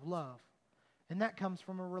say out of love. And that comes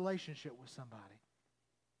from a relationship with somebody.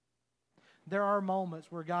 There are moments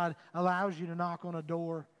where God allows you to knock on a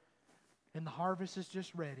door and the harvest is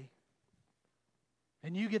just ready.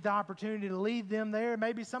 And you get the opportunity to lead them there.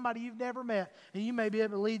 Maybe somebody you've never met, and you may be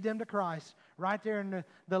able to lead them to Christ right there in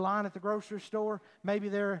the line at the grocery store. Maybe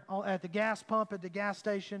they're at the gas pump at the gas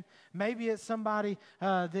station. Maybe it's somebody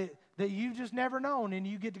that you've just never known, and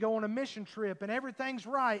you get to go on a mission trip, and everything's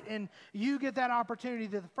right, and you get that opportunity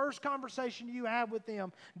that the first conversation you have with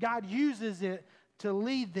them, God uses it to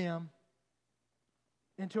lead them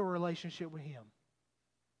into a relationship with Him.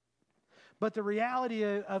 But the reality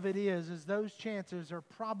of it is those chances are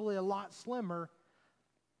probably a lot slimmer.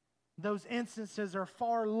 Those instances are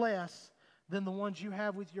far less than the ones you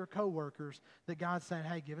have with your coworkers that God's saying,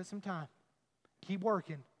 hey, give it some time. Keep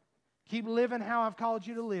working. Keep living how I've called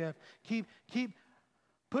you to live. Keep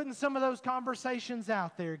putting some of those conversations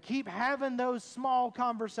out there. Keep having those small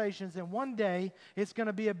conversations. And one day, it's going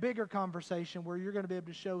to be a bigger conversation where you're going to be able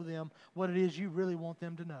to show them what it is you really want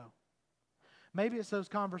them to know. Maybe it's those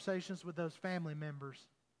conversations with those family members.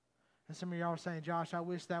 And some of y'all are saying, Josh, I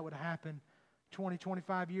wish that would have happened 20,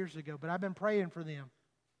 25 years ago. But I've been praying for them.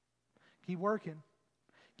 Keep working.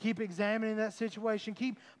 Keep examining that situation.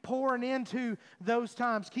 Keep pouring into those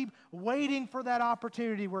times. Keep waiting for that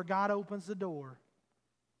opportunity where God opens the door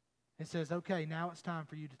and says, okay, now it's time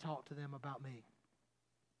for you to talk to them about me.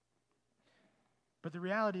 But the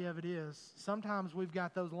reality of it is, sometimes we've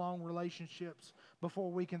got those long relationships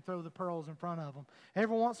before we can throw the pearls in front of them.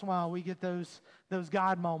 Every once in a while, we get those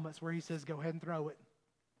God moments where He says, go ahead and throw it.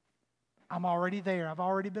 I'm already there. I've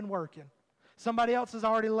already been working. Somebody else has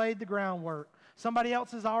already laid the groundwork. Somebody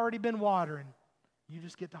else has already been watering. You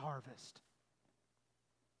just get to harvest.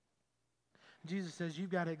 Jesus says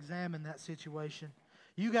you've got to examine that situation.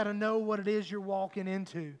 You got to know what it is you're walking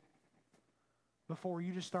into before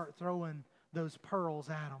you just start throwing those pearls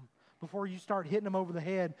at them. Before you start hitting them over the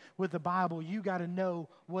head with the Bible, you got to know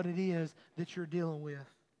what it is that you're dealing with.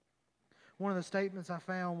 One of the statements I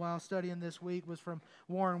found while studying this week was from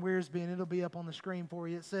Warren Wiersbe, and it'll be up on the screen for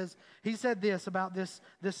you. It says, he said this about this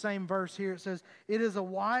same verse here. It says, it is a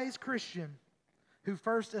wise Christian who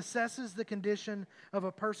first assesses the condition of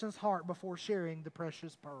a person's heart before sharing the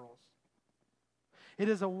precious pearls. It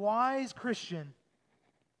is a wise Christian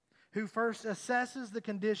who first assesses the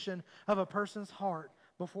condition of a person's heart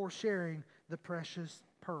before sharing the precious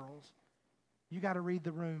pearls. You got to read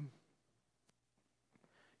the room.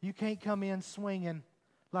 You can't come in swinging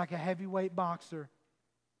like a heavyweight boxer,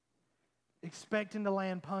 expecting to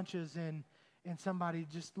land punches and somebody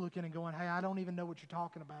just looking and going, hey, I don't even know what you're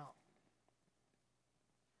talking about.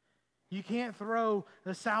 You can't throw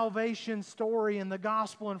the salvation story and the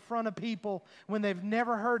gospel in front of people when they've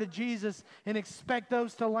never heard of Jesus and expect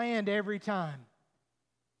those to land every time.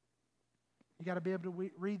 You got to be able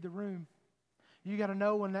to read the room. You got to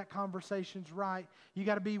know when that conversation's right. You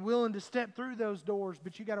got to be willing to step through those doors,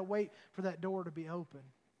 but you got to wait for that door to be open.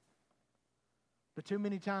 But too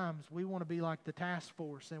many times we want to be like the task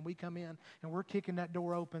force, and we come in and we're kicking that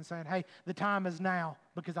door open saying, hey, the time is now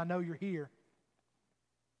because I know you're here.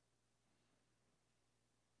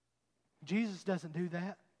 Jesus doesn't do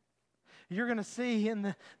that. You're going to see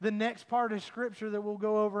in the next part of Scripture that we'll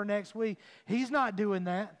go over next week, He's not doing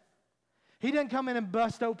that. He doesn't come in and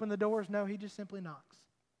bust open the doors. No, He just simply knocks.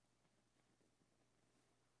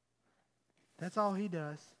 That's all He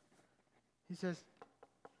does. He says,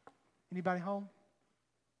 anybody home?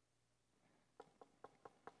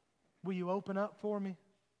 Will you open up for me?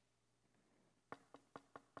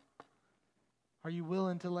 Are you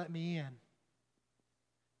willing to let me in?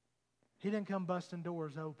 He didn't come busting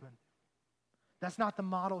doors open. That's not the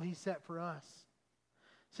model He set for us.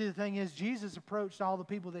 See, the thing is, Jesus approached all the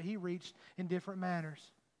people that He reached in different manners.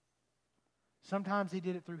 Sometimes He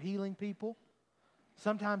did it through healing people.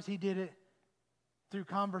 Sometimes He did it through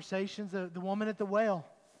conversations. The woman at the well,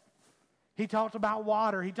 He talked about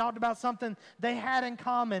water. He talked about something they had in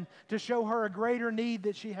common to show her a greater need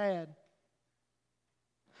that she had.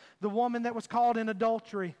 The woman that was caught in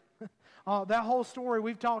adultery. That whole story,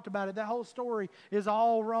 we've talked about it. That whole story is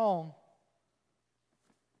all wrong.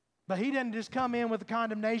 But he didn't just come in with the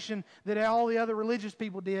condemnation that all the other religious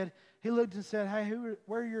people did. He looked and said, hey,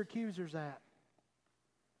 where are your accusers at?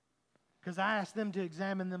 Because I asked them to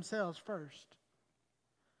examine themselves first.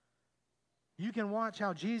 You can watch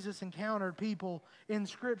how Jesus encountered people in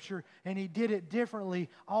Scripture, and He did it differently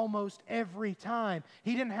almost every time.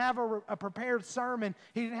 He didn't have a prepared sermon.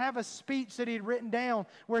 He didn't have a speech that He had written down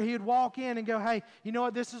where He would walk in and go, hey, you know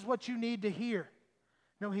what, this is what you need to hear.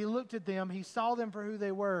 No, He looked at them, He saw them for who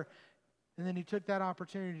they were, and then He took that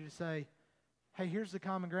opportunity to say, hey, here's the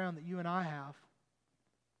common ground that you and I have.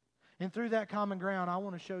 And through that common ground, I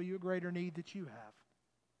want to show you a greater need that you have.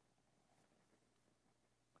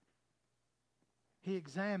 He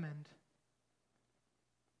examined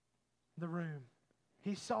the room.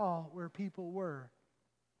 He saw where people were.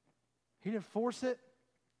 He didn't force it.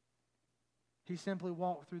 He simply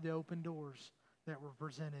walked through the open doors that were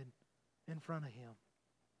presented in front of Him.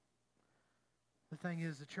 The thing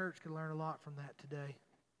is, the church could learn a lot from that today.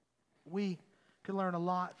 We could learn a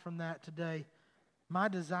lot from that today. My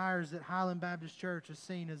desire is that Highland Baptist Church is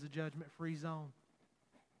seen as a judgment-free zone.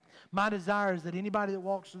 My desire is that anybody that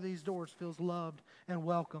walks through these doors feels loved and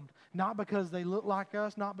welcomed. Not because they look like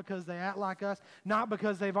us, not because they act like us, not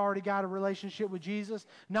because they've already got a relationship with Jesus,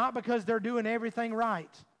 not because they're doing everything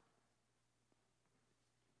right.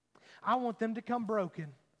 I want them to come broken.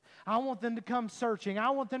 I want them to come searching.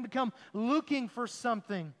 I want them to come looking for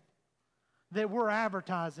something that we're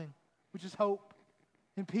advertising, which is hope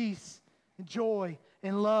and peace and joy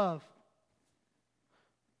and love.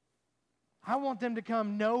 I want them to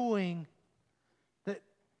come knowing that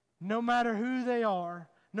no matter who they are,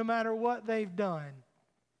 no matter what they've done,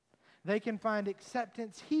 they can find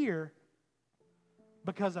acceptance here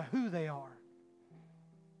because of who they are.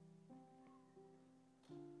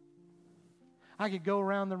 I could go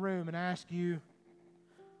around the room and ask you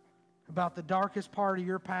about the darkest part of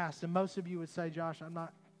your past, and most of you would say, Josh,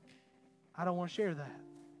 I don't want to share that.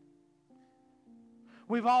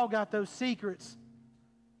 We've all got those secrets.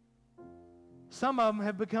 Some of them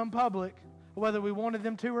have become public, whether we wanted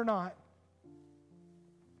them to or not.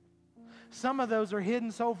 Some of those are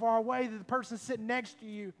hidden so far away that the person sitting next to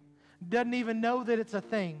you doesn't even know that it's a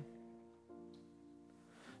thing.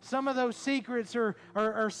 Some of those secrets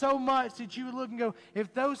are so much that you would look and go,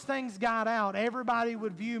 if those things got out, everybody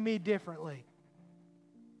would view me differently.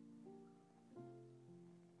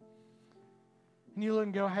 And you look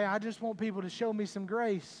and go, hey, I just want people to show me some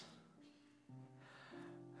grace.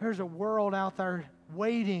 There's a world out there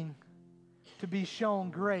waiting to be shown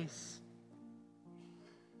grace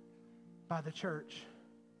by the church.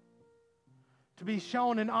 To be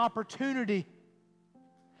shown an opportunity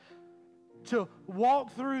to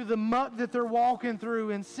walk through the muck that they're walking through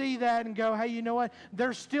and see that and go, hey, you know what?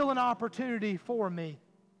 There's still an opportunity for me.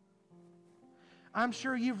 I'm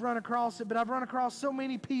sure you've run across it, but I've run across so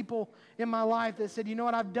many people in my life that said, you know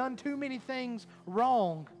what? I've done too many things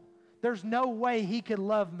wrong. There's no way He could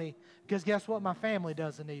love me because guess what? My family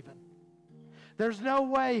doesn't even. There's no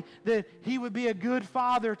way that He would be a good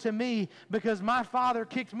father to me because my father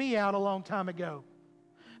kicked me out a long time ago.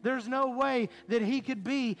 There's no way that He could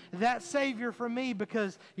be that Savior for me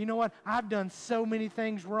because, you know what? I've done so many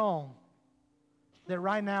things wrong that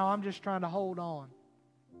right now I'm just trying to hold on.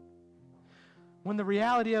 When the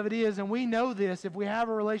reality of it is, and we know this, if we have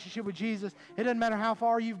a relationship with Jesus, it doesn't matter how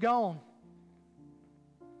far you've gone.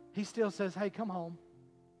 He still says, hey, come home.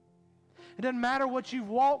 It doesn't matter what you've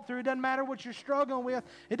walked through. It doesn't matter what you're struggling with.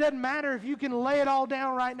 It doesn't matter if you can lay it all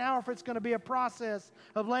down right now or if it's going to be a process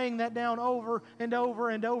of laying that down over and over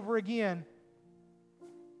and over again.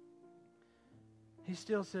 He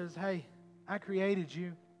still says, hey, I created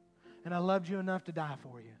you and I loved you enough to die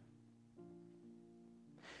for you.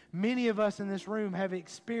 Many of us in this room have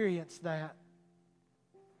experienced that.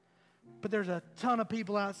 But there's a ton of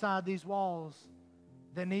people outside these walls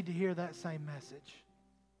that need to hear that same message.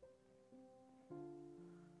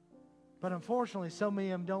 But unfortunately, so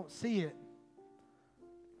many of them don't see it.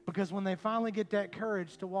 Because when they finally get that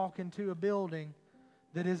courage to walk into a building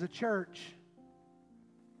that is a church,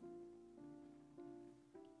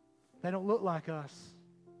 they don't look like us.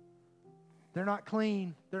 They're not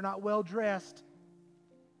clean. They're not well dressed.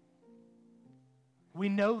 We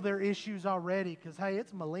know their issues already because, hey,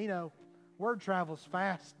 it's Molino. Word travels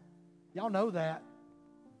fast. Y'all know that.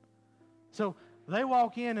 So they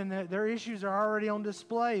walk in and their issues are already on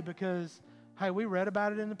display because, hey, we read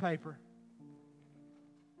about it in the paper.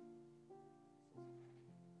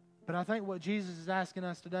 But I think what Jesus is asking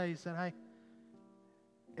us today is saying, hey,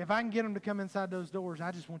 if I can get them to come inside those doors,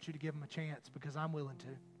 I just want you to give them a chance because I'm willing to.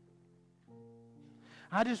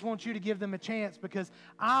 I just want you to give them a chance because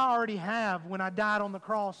I already have when I died on the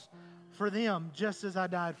cross for them just as I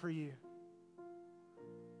died for you.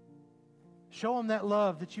 Show them that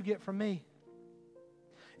love that you get from me.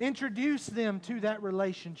 Introduce them to that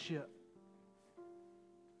relationship.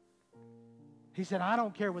 He said, I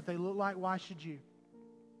don't care what they look like. Why should you?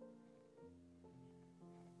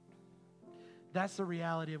 That's the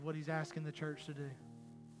reality of what He's asking the church to do.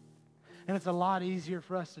 And it's a lot easier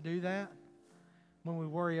for us to do that when we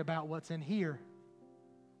worry about what's in here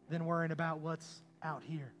than worrying about what's out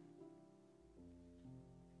here.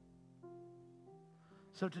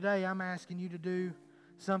 So today I'm asking you to do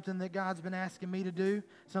something that God's been asking me to do,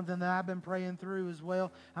 something that I've been praying through as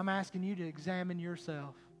well. I'm asking you to examine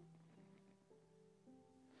yourself.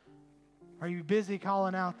 Are you busy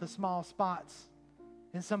calling out the small spots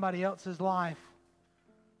in somebody else's life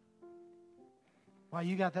while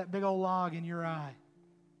you got that big old log in your eye?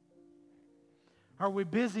 Are we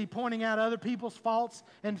busy pointing out other people's faults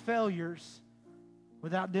and failures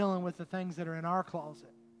without dealing with the things that are in our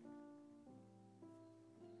closet?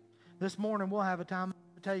 This morning we'll have a time of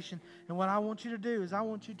invitation, and what I want you to do is I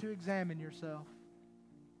want you to examine yourself.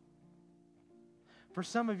 For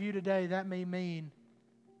some of you today, that may mean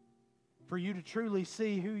for you to truly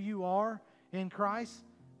see who you are in Christ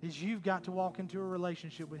is you've got to walk into a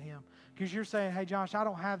relationship with Him. Because you're saying, hey Josh, I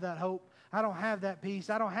don't have that hope. I don't have that peace.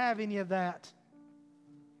 I don't have any of that.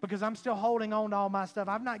 Because I'm still holding on to all my stuff.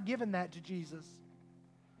 I've not given that to Jesus.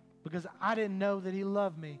 Because I didn't know that He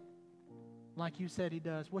loved me like you said He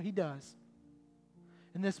does. Well, He does.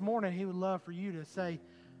 And this morning He would love for you to say,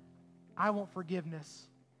 I want forgiveness.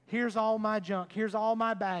 Here's all my junk. Here's all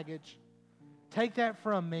my baggage. Take that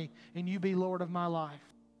from me and you be Lord of my life.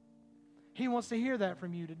 He wants to hear that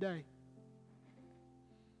from you today.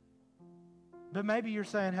 But maybe you're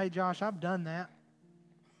saying, hey Josh, I've done that.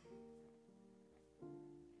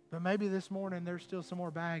 But maybe this morning there's still some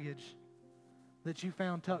more baggage that you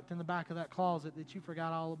found tucked in the back of that closet that you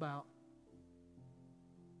forgot all about.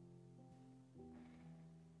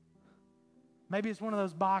 Maybe it's one of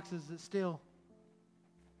those boxes that's still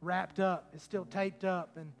wrapped up, it's still taped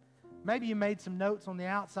up, and maybe you made some notes on the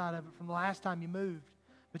outside of it from the last time you moved,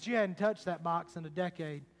 but you hadn't touched that box in a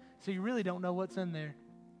decade, so you really don't know what's in there.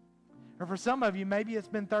 Or for some of you, maybe it's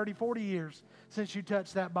been 30, 40 years since you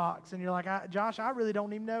touched that box. And you're like, Josh, I really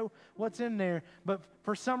don't even know what's in there. But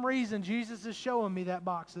for some reason, Jesus is showing me that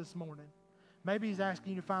box this morning. Maybe He's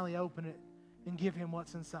asking you to finally open it and give Him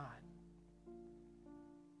what's inside.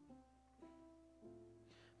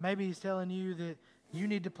 Maybe He's telling you that you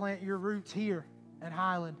need to plant your roots here at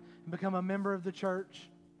Highland and become a member of the church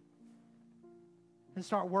and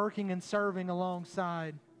start working and serving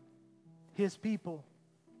alongside His people.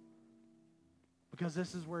 Because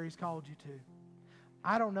this is where He's called you to.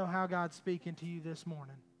 I don't know how God's speaking to you this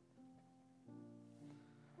morning.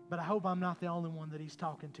 But I hope I'm not the only one that He's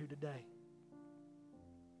talking to today.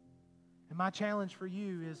 And my challenge for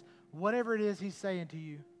you is, whatever it is He's saying to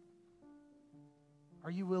you,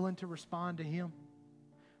 are you willing to respond to Him?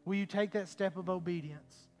 Will you take that step of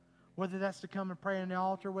obedience? Whether that's to come and pray on the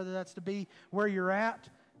altar, whether that's to be where you're at,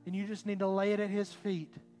 and you just need to lay it at His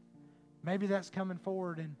feet. Maybe that's coming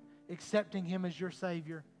forward and accepting Him as your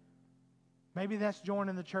Savior. Maybe that's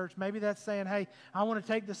joining the church. Maybe that's saying, hey, I want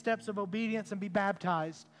to take the steps of obedience and be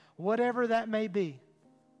baptized. Whatever that may be.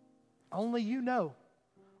 Only you know.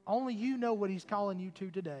 Only you know what He's calling you to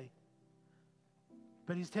today.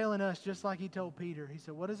 But He's telling us, just like He told Peter, He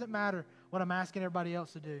said, what does it matter what I'm asking everybody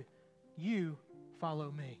else to do? You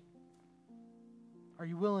follow me. Are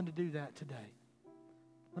you willing to do that today?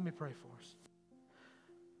 Let me pray for us.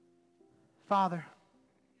 Father,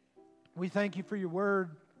 we thank You for Your word.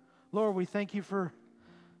 Lord, we thank You for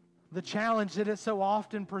the challenge that it so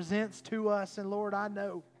often presents to us. And Lord, I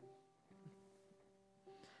know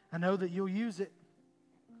that You'll use it.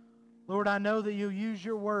 Lord, I know that You'll use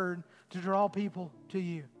Your word to draw people to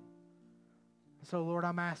You. So Lord,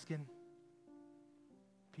 I'm asking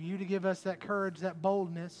for You to give us that courage, that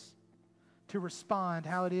boldness to respond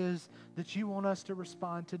how it is that You want us to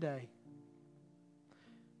respond today.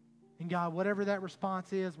 And God, whatever that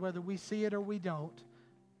response is, whether we see it or we don't,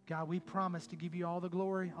 God, we promise to give You all the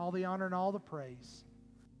glory, all the honor, and all the praise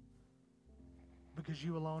because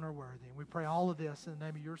You alone are worthy. And we pray all of this in the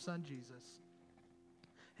name of Your Son, Jesus.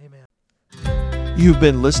 Amen. You've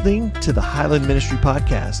been listening to the Highland Ministry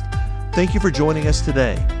Podcast. Thank you for joining us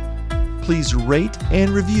today. Please rate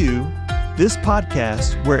and review this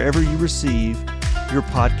podcast wherever you receive your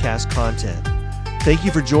podcast content. Thank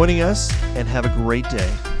you for joining us and have a great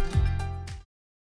day.